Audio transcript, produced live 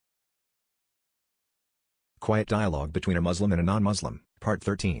Quiet dialogue between a Muslim and a non-Muslim, Part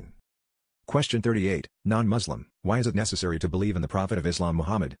 13. Question 38, Non-Muslim, why is it necessary to believe in the Prophet of Islam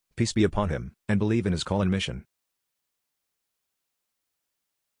Muhammad, peace be upon him, and believe in his call and mission?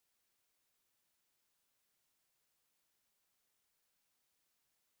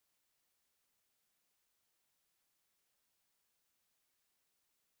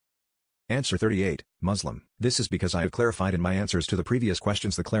 Answer 38, Muslim. This is because I have clarified in my answers to the previous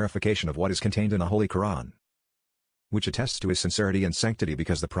questions the clarification of what is contained in the Holy Quran, which attests to his sincerity and sanctity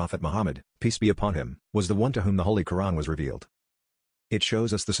because the Prophet Muhammad, peace be upon him, was the one to whom the Holy Quran was revealed. It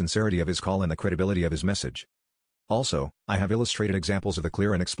shows us the sincerity of his call and the credibility of his message. Also, I have illustrated examples of the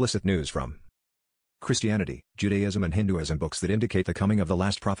clear and explicit news from Christianity, Judaism and Hinduism books that indicate the coming of the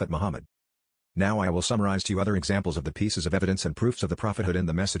last Prophet Muhammad. Now I will summarize to you other examples of the pieces of evidence and proofs of the prophethood and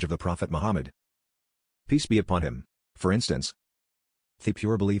the message of the Prophet Muhammad, peace be upon him. For instance, the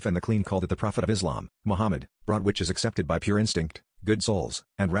pure belief and the clean call that the Prophet of Islam, Muhammad, brought, which is accepted by pure instinct, good souls,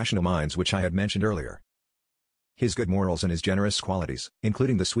 and rational minds, which I had mentioned earlier. His good morals and his generous qualities,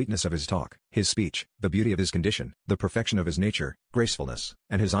 including the sweetness of his talk, his speech, the beauty of his condition, the perfection of his nature, gracefulness,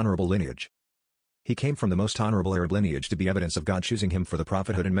 and his honorable lineage. He came from the most honorable Arab lineage to be evidence of God choosing him for the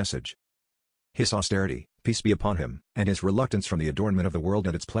prophethood and message. His austerity, peace be upon him, and his reluctance from the adornment of the world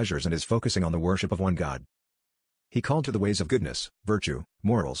and its pleasures and his focusing on the worship of one God. He called to the ways of goodness, virtue,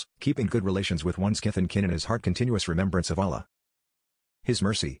 morals, keeping good relations with one's kith and kin, and his heart continuous remembrance of Allah. His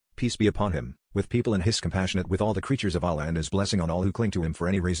mercy, peace be upon him, with people, and his compassionate with all the creatures of Allah, and his blessing on all who cling to him for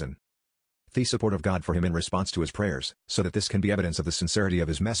any reason. The support of God for him in response to his prayers, so that this can be evidence of the sincerity of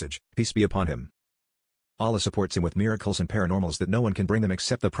his message, peace be upon him. Allah supports him with miracles and paranormals that no one can bring them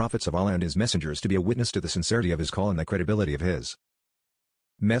except the prophets of Allah and his messengers to be a witness to the sincerity of his call and the credibility of his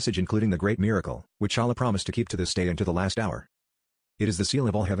message, including the great miracle, which Allah promised to keep to this day and to the last hour. It is the seal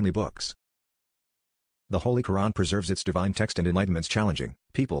of all heavenly books. The Holy Quran preserves its divine text and enlightenments, challenging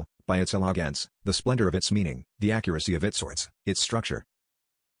people by its elegance, the splendor of its meaning, the accuracy of its words, its structure,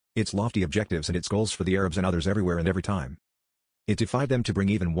 its lofty objectives, and its goals for the Arabs and others everywhere and every time. It defied them to bring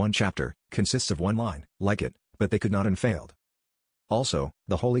even one chapter, consists of one line, like it, but they could not and failed. Also,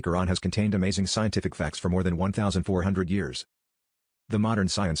 the Holy Quran has contained amazing scientific facts for more than 1,400 years. The modern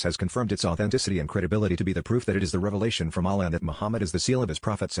science has confirmed its authenticity and credibility to be the proof that it is the revelation from Allah and that Muhammad is the seal of his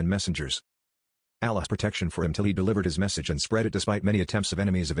prophets and messengers. Allah's protection for him till he delivered his message and spread it despite many attempts of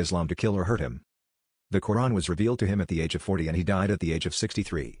enemies of Islam to kill or hurt him. The Quran was revealed to him at the age of 40 and he died at the age of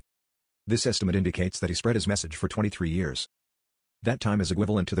 63. This estimate indicates that he spread his message for 23 years. That time is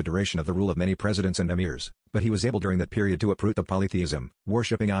equivalent to the duration of the rule of many presidents and emirs, but he was able during that period to uproot the polytheism,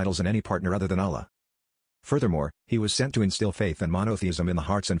 worshipping idols and any partner other than Allah. Furthermore, he was sent to instill faith and monotheism in the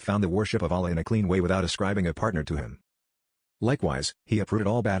hearts and found the worship of Allah in a clean way without ascribing a partner to him. Likewise, he uprooted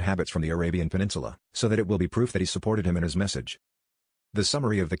all bad habits from the Arabian Peninsula, so that it will be proof that he supported him in his message. The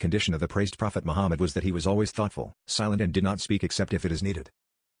summary of the condition of the praised Prophet Muhammad was that he was always thoughtful, silent, and did not speak except if it is needed.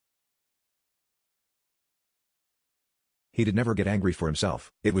 He did never get angry for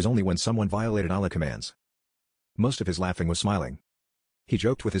himself, it was only when someone violated Allah's commands. Most of his laughing was smiling. He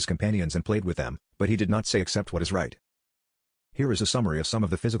joked with his companions and played with them, but he did not say except what is right. Here is a summary of some of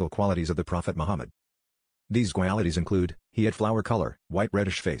the physical qualities of the Prophet Muhammad. These qualities include, he had flower color, white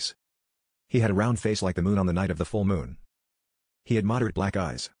reddish face. He had a round face like the moon on the night of the full moon. He had moderate black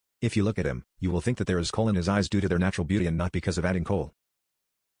eyes. If you look at him, you will think that there is kohl in his eyes due to their natural beauty and not because of adding kohl.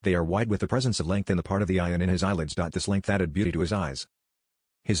 They are wide with the presence of length in the part of the eye and in his eyelids. This length added beauty to his eyes.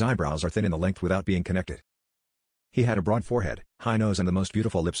 His eyebrows are thin in the length without being connected. He had a broad forehead, high nose and the most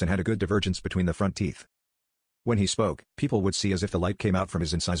beautiful lips and had a good divergence between the front teeth. When he spoke, people would see as if the light came out from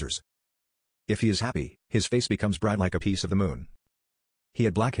his incisors. If he is happy, his face becomes bright like a piece of the moon. He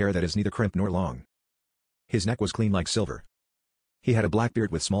had black hair that is neither crimped nor long. His neck was clean like silver. He had a black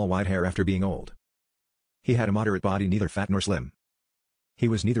beard with small white hair after being old. He had a moderate body, neither fat nor slim. He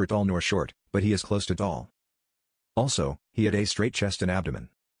was neither tall nor short, but he is close to tall. Also, he had a straight chest and abdomen.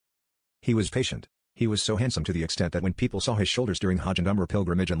 He was patient. He was so handsome to the extent that when people saw his shoulders during Hajj and Umrah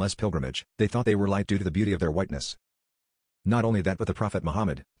pilgrimage and less pilgrimage, they thought they were light due to the beauty of their whiteness. Not only that, but the Prophet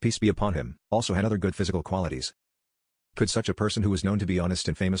Muhammad, peace be upon him, also had other good physical qualities. Could such a person who was known to be honest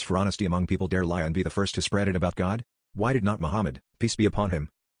and famous for honesty among people dare lie and be the first to spread it about God? Why did not Muhammad, peace be upon him,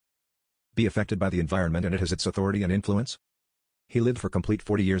 be affected by the environment and it has its authority and influence? He lived for complete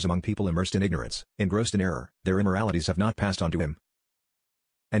 40 years among people immersed in ignorance, engrossed in error, their immoralities have not passed on to him.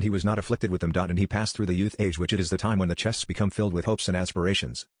 And he was not afflicted with them. And he passed through the youth age, which it is the time when the chests become filled with hopes and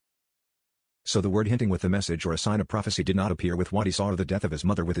aspirations. So the word hinting with the message or a sign of prophecy did not appear with what he saw of the death of his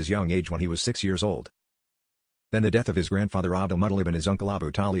mother with his young age when he was 6 years old. then the death of his grandfather Abdul Muttalib and his uncle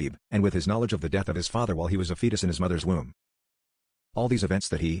Abu Talib, and with his knowledge of the death of his father while he was a fetus in his mother's womb. All these events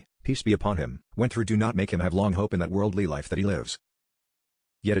that he, peace be upon him, went through do not make him have long hope in that worldly life that he lives.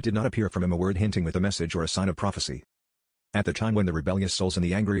 Yet it did not appear from him a word hinting with a message or a sign of prophecy. At the time when the rebellious souls and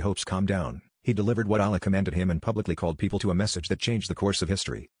the angry hopes calmed down, he delivered what Allah commanded him and publicly called people to a message that changed the course of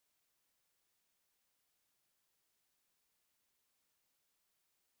history.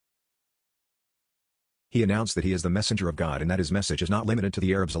 He announced that he is the messenger of God and that his message is not limited to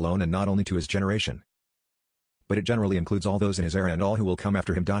the Arabs alone and not only to his generation, but it generally includes all those in his era and all who will come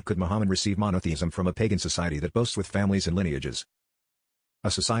after him. Could Muhammad receive monotheism from a pagan society that boasts with families and lineages?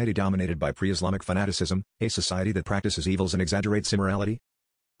 A society dominated by pre-Islamic fanaticism, a society that practices evils and exaggerates immorality?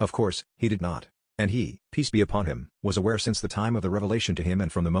 Of course, he did not. And he, peace be upon him, was aware since the time of the revelation to him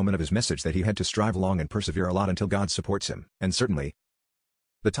and from the moment of his message that he had to strive long and persevere a lot until God supports him, and certainly,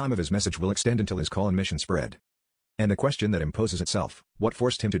 the time of his message will extend until his call and mission spread. And the question that imposes itself, what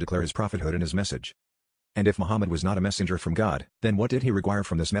forced him to declare his prophethood and his message? And if Muhammad was not a messenger from God, then what did he require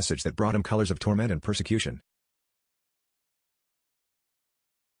from this message that brought him colors of torment and persecution?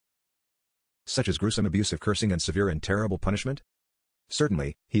 Such as gruesome abusive cursing and severe and terrible punishment?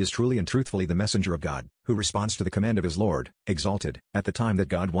 Certainly, he is truly and truthfully the messenger of God, who responds to the command of his Lord, exalted, at the time that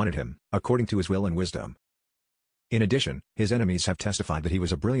God wanted him, according to his will and wisdom. In addition, his enemies have testified that he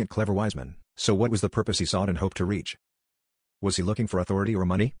was a brilliant clever wise man, so what was the purpose he sought and hoped to reach? Was he looking for authority or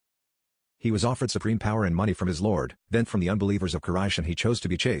money? He was offered supreme power and money from his Lord, then from the unbelievers of Quraysh, and he chose to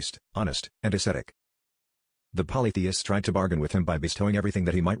be chaste, honest, and ascetic. The polytheists tried to bargain with him by bestowing everything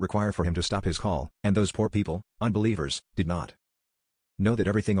that he might require for him to stop his call, and those poor people, unbelievers, did not know that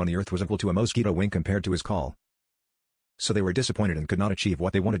everything on the earth was equal to a mosquito wing compared to his call. So they were disappointed and could not achieve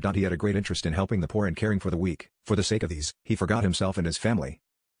what they wanted. He had a great interest in helping the poor and caring for the weak. For the sake of these, he forgot himself and his family,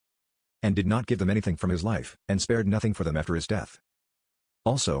 and did not give them anything from his life, and spared nothing for them after his death.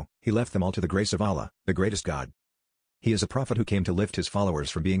 Also, he left them all to the grace of Allah, the greatest God. He is a prophet who came to lift his followers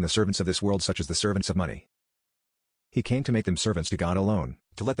from being the servants of this world such as the servants of money. He came to make them servants to God alone,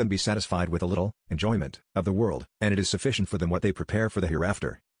 to let them be satisfied with a little enjoyment of the world, and it is sufficient for them what they prepare for the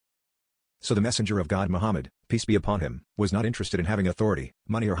hereafter. So the messenger of God Muhammad, peace be upon him, was not interested in having authority,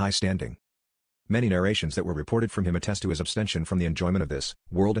 money or high standing. Many narrations that were reported from him attest to his abstention from the enjoyment of this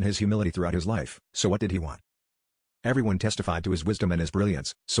world and his humility throughout his life. So what did he want? Everyone testified to his wisdom and his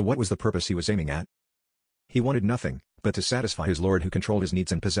brilliance, so what was the purpose he was aiming at? He wanted nothing, but to satisfy his Lord who controlled his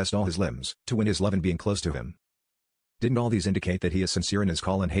needs and possessed all his limbs, to win his love and being close to him. Didn't all these indicate that he is sincere in his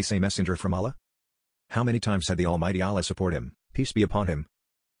call and haste a messenger from Allah? How many times had the Almighty Allah support him, peace be upon him,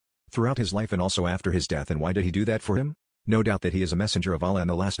 throughout his life and also after his death, and why did he do that for him? No doubt that he is a messenger of Allah and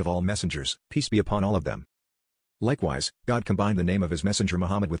the last of all messengers, peace be upon all of them. Likewise, God combined the name of his messenger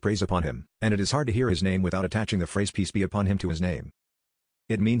Muhammad with praise upon him, and it is hard to hear his name without attaching the phrase peace be upon him to his name.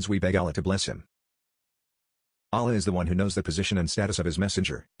 It means we beg Allah to bless him. Allah is the one who knows the position and status of his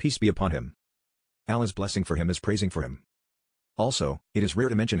messenger, peace be upon him. Allah's blessing for him is praising for him. Also, it is rare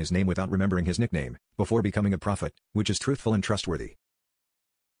to mention his name without remembering his nickname, before becoming a prophet, which is truthful and trustworthy.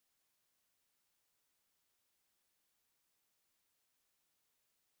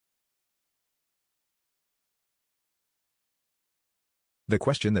 The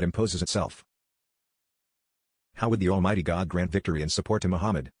question that imposes itself. How would the Almighty God grant victory and support to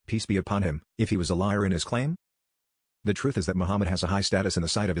Muhammad, peace be upon him, if he was a liar in his claim? The truth is that Muhammad has a high status in the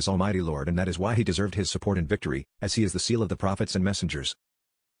sight of his Almighty Lord, and that is why he deserved his support and victory, as he is the seal of the prophets and messengers.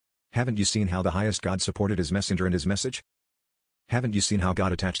 Haven't you seen how the highest God supported his messenger and his message? Haven't you seen how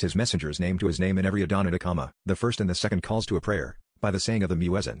God attached his messenger's name to his name in every adhan and iqama, the first and the second calls to a prayer, by the saying of the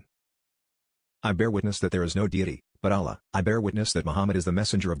muezzin? I bear witness that there is no deity but Allah. I bear witness that Muhammad is the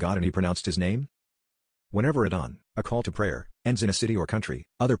messenger of God, and he pronounced his name. Whenever adhan, a call to prayer, ends in a city or country,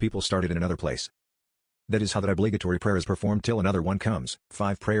 other people start it in another place. That is how that obligatory prayer is performed till another one comes,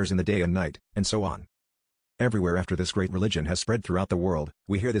 5 prayers in the day and night, and so on. Everywhere after this great religion has spread throughout the world,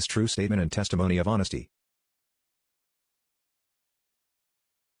 we hear this true statement and testimony of honesty.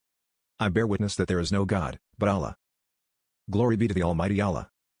 I bear witness that there is no God but Allah. Glory be to the Almighty Allah.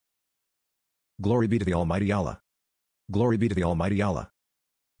 Glory be to the Almighty Allah. Glory be to the Almighty Allah.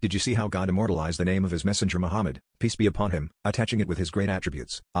 Did you see how God immortalized the name of his messenger Muhammad, peace be upon him, attaching it with his great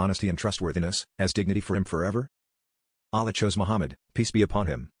attributes, honesty and trustworthiness, as dignity for him forever? Allah chose Muhammad, peace be upon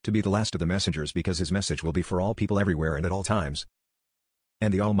him, to be the last of the messengers because his message will be for all people everywhere and at all times.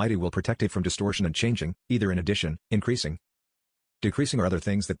 And the Almighty will protect it from distortion and changing, either in addition, increasing, decreasing, or other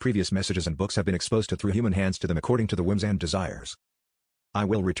things that previous messages and books have been exposed to through human hands to them according to the whims and desires. I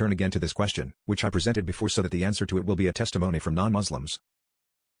will return again to this question, which I presented before, so that the answer to it will be a testimony from non-Muslims.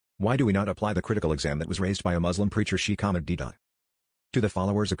 Why do we not apply the critical exam that was raised by a Muslim preacher Sheikh Ahmed D. To the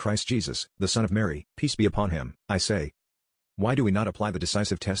followers of Christ Jesus, the Son of Mary, peace be upon him, I say, why do we not apply the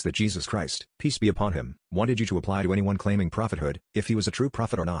decisive test that Jesus Christ, peace be upon him, wanted you to apply to anyone claiming prophethood, if he was a true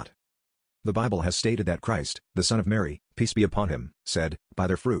prophet or not? The Bible has stated that Christ, the Son of Mary, peace be upon him, said, by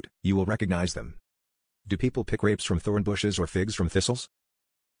their fruit, you will recognize them. Do people pick grapes from thorn bushes or figs from thistles?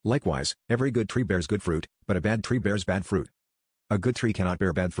 Likewise, every good tree bears good fruit, but a bad tree bears bad fruit. A good tree cannot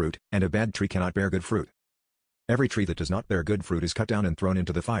bear bad fruit, and a bad tree cannot bear good fruit. Every tree that does not bear good fruit is cut down and thrown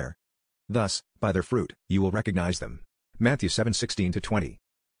into the fire. Thus, by their fruit, you will recognize them. Matthew 7:16-20.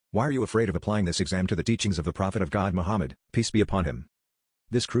 Why are you afraid of applying this exam to the teachings of the prophet of God Muhammad, peace be upon him?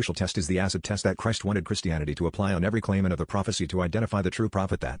 This crucial test is the acid test that Christ wanted Christianity to apply on every claimant of the prophecy to identify the true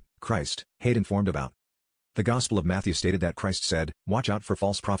prophet that Christ had informed about. The Gospel of Matthew stated that Christ said, watch out for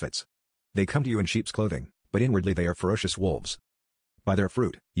false prophets. They come to you in sheep's clothing, but inwardly they are ferocious wolves. By their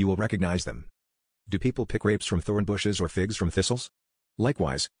fruit, you will recognize them. Do people pick grapes from thorn bushes or figs from thistles?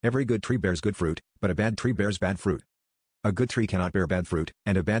 Likewise, every good tree bears good fruit, but a bad tree bears bad fruit. A good tree cannot bear bad fruit,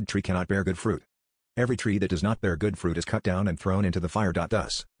 and a bad tree cannot bear good fruit. Every tree that does not bear good fruit is cut down and thrown into the fire.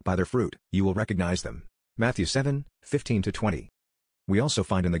 Thus, by their fruit, you will recognize them. Matthew 7:15-20. We also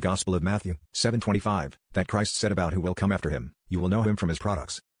find in the Gospel of Matthew 7:25 that Christ said about who will come after him, you will know him from his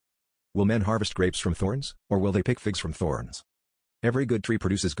products. Will men harvest grapes from thorns, or will they pick figs from thorns? Every good tree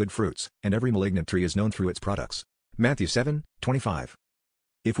produces good fruits, and every malignant tree is known through its products. Matthew 7:25.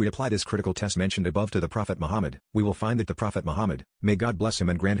 If we apply this critical test mentioned above to the Prophet Muhammad, we will find that the Prophet Muhammad, may God bless him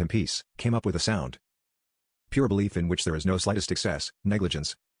and grant him peace, came up with a sound, pure belief in which there is no slightest excess,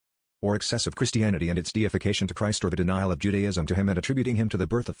 negligence, or excess of Christianity and its deification to Christ or the denial of Judaism to him and attributing him to the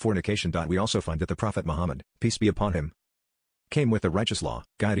birth of fornication. We also find that the Prophet Muhammad, peace be upon him, came with the righteous law,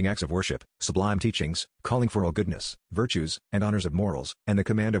 guiding acts of worship, sublime teachings, calling for all goodness, virtues, and honors of morals, and the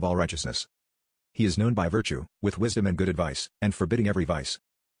command of all righteousness. He is known by virtue, with wisdom and good advice, and forbidding every vice.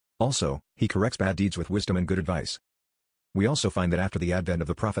 Also, he corrects bad deeds with wisdom and good advice. We also find that after the advent of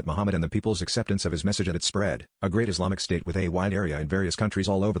the Prophet Muhammad and the people's acceptance of his message and its spread, a great Islamic state with a wide area in various countries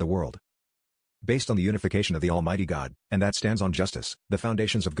all over the world, based on the unification of the Almighty God, and that stands on justice, the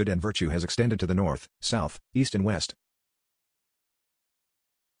foundations of good and virtue has extended to the north, south, east and west.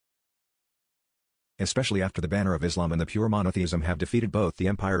 Especially after the banner of Islam and the pure monotheism have defeated both the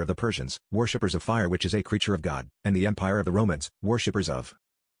empire of the Persians, worshippers of fire which is a creature of God, and the empire of the Romans, worshippers of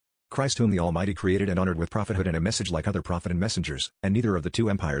Christ whom the Almighty created and honored with prophethood and a message like other prophet and messengers, and neither of the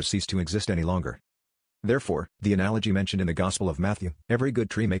two empires ceased to exist any longer. Therefore, the analogy mentioned in the Gospel of Matthew, every good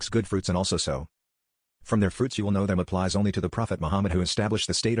tree makes good fruits and also so. From their fruits you will know them applies only to the Prophet Muhammad who established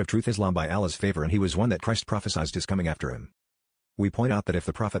the state of truth Islam by Allah's favor, and he was one that Christ prophesied his coming after him. We point out that if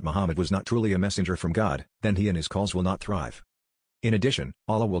the Prophet Muhammad was not truly a messenger from God, then he and his calls will not thrive. In addition,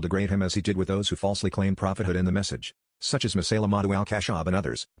 Allah will degrade him as he did with those who falsely claim prophethood in the message, such as Musaylimatu al-Kashab and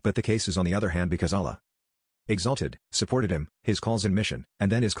others, but the case is on the other hand because Allah exalted, supported him, his calls and mission,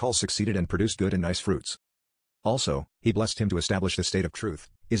 and then his calls succeeded and produced good and nice fruits. Also, he blessed him to establish the state of truth,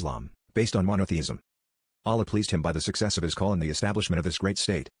 Islam, based on monotheism. Allah pleased him by the success of his call and the establishment of this great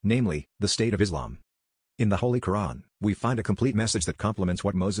state, namely, the state of Islam. In the Holy Quran, we find a complete message that complements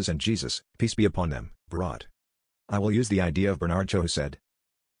what Moses and Jesus, peace be upon them, brought. I will use the idea of Bernard Shaw who said,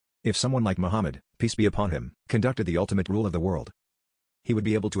 if someone like Muhammad, peace be upon him, conducted the ultimate rule of the world, he would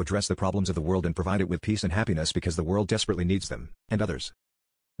be able to address the problems of the world and provide it with peace and happiness because the world desperately needs them, and others.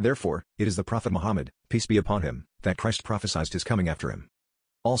 Therefore, it is the Prophet Muhammad, peace be upon him, that Christ prophesied his coming after him.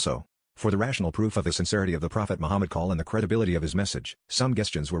 Also, for the rational proof of the sincerity of the Prophet Muhammad call and the credibility of his message, some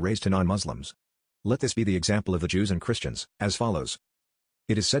questions were raised to non-Muslims. Let this be the example of the Jews and Christians, as follows.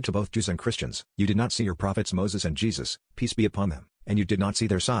 It is said to both Jews and Christians, you did not see your prophets Moses and Jesus, peace be upon them, and you did not see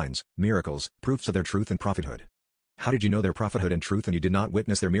their signs, miracles, proofs of their truth and prophethood. How did you know their prophethood and truth and you did not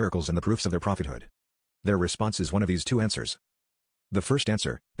witness their miracles and the proofs of their prophethood? Their response is one of these two answers. The first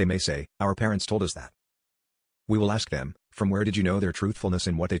answer, they may say, our parents told us that. We will ask them, from where did you know their truthfulness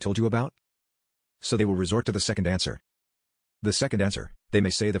in what they told you about? So they will resort to the second answer. The second answer, they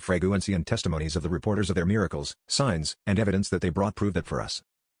may say the frequency and testimonies of the reporters of their miracles, signs, and evidence that they brought prove that for us.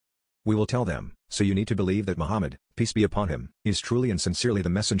 We will tell them, so you need to believe that Muhammad, peace be upon him, is truly and sincerely the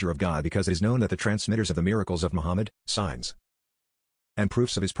messenger of God because it is known that the transmitters of the miracles of Muhammad, signs, and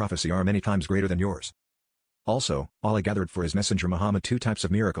proofs of his prophecy are many times greater than yours. Also, Allah gathered for his messenger Muhammad two types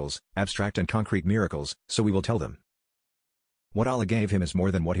of miracles, abstract and concrete miracles, so we will tell them. What Allah gave him is more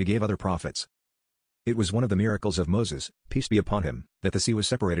than what he gave other prophets. It was one of the miracles of Moses, peace be upon him, that the sea was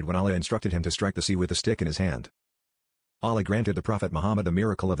separated when Allah instructed him to strike the sea with a stick in his hand. Allah granted the Prophet Muhammad the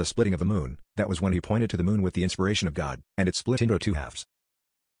miracle of the splitting of the moon, that was when he pointed to the moon with the inspiration of God, and it split into two halves.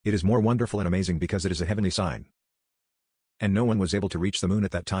 It is more wonderful and amazing because it is a heavenly sign. And no one was able to reach the moon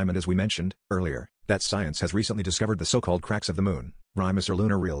at that time, and as we mentioned earlier, that science has recently discovered the so-called cracks of the moon, RIMUS or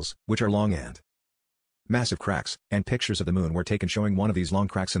lunar reels, which are long and massive cracks, and pictures of the moon were taken showing one of these long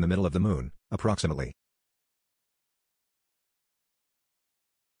cracks in the middle of the moon, approximately.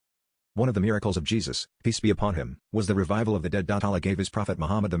 One of the miracles of Jesus, peace be upon him, was the revival of the dead. Allah gave his prophet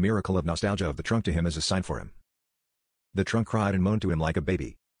Muhammad the miracle of nostalgia of the trunk to him as a sign for him. The trunk cried and moaned to him like a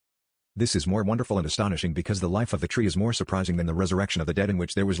baby. This is more wonderful and astonishing because the life of the tree is more surprising than the resurrection of the dead, in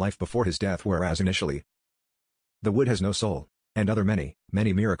which there was life before his death, whereas initially the wood has no soul, and other many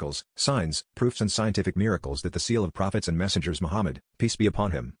miracles, signs, proofs and scientific miracles that the seal of prophets and messengers Muhammad, peace be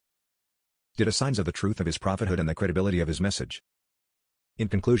upon him, did as signs of the truth of his prophethood and the credibility of his message. In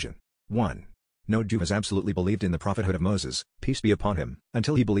conclusion, 1. No Jew has absolutely believed in the prophethood of Moses, peace be upon him,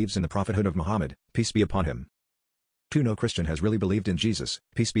 until he believes in the prophethood of Muhammad, peace be upon him. 2. No Christian has really believed in Jesus,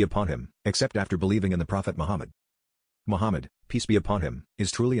 peace be upon him, except after believing in the prophet Muhammad. Muhammad, peace be upon him,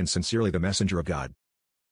 is truly and sincerely the messenger of God.